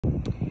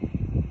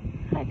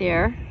Hi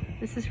there,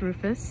 this is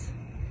Rufus.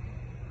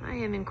 I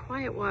am in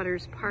Quiet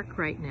Waters Park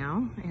right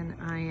now, and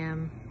I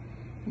am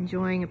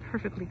enjoying a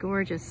perfectly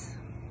gorgeous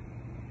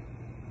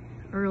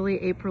early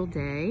April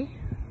day.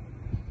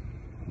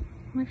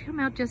 We've come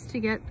out just to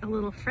get a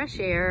little fresh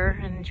air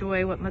and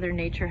enjoy what Mother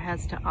Nature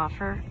has to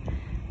offer,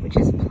 which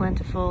is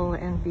plentiful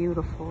and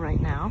beautiful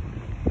right now,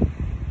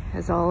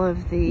 as all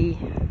of the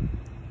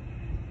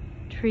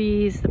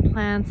trees, the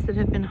plants that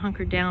have been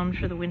hunkered down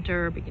for the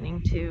winter are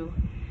beginning to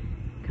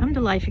come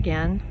to life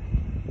again.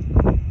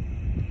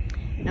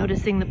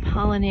 Noticing the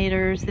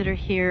pollinators that are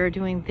here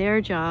doing their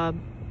job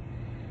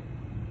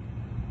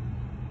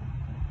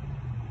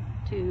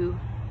to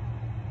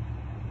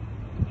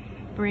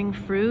bring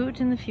fruit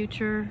in the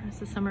future as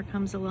the summer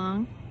comes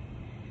along.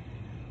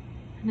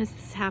 And as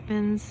this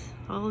happens,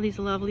 all these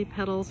lovely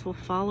petals will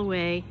fall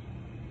away,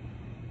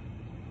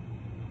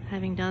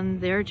 having done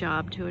their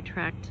job to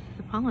attract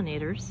the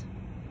pollinators.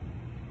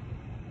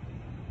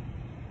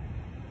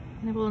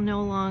 They will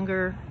no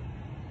longer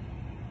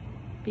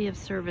be of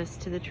service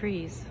to the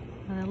trees,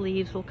 and the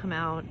leaves will come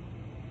out,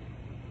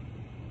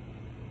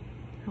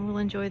 and we'll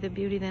enjoy the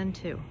beauty then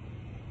too.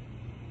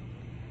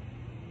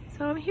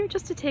 So I'm here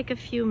just to take a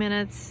few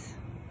minutes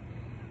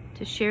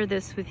to share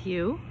this with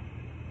you,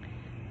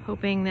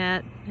 hoping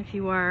that if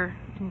you are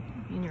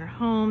in your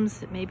homes,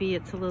 that maybe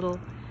it's a little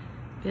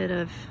bit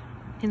of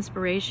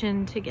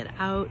inspiration to get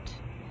out,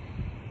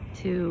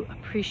 to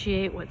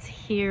appreciate what's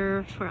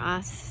here for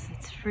us.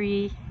 It's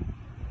free.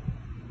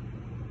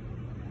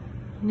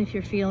 And if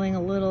you're feeling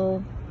a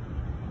little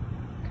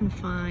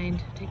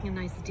confined, taking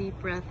a nice deep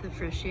breath of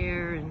fresh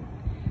air and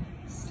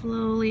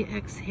slowly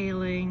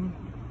exhaling,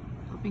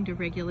 helping to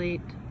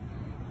regulate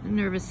the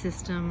nervous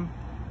system,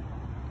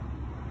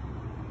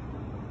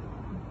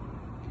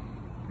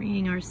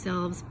 bringing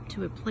ourselves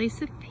to a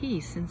place of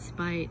peace in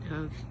spite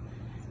of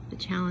the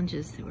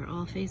challenges that we're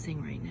all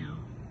facing right now,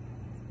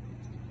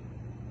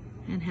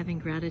 and having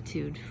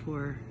gratitude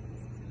for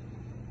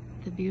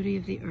the beauty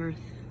of the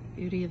earth,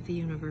 beauty of the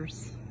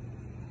universe,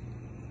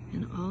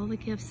 and all the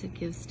gifts it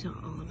gives to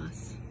all of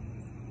us.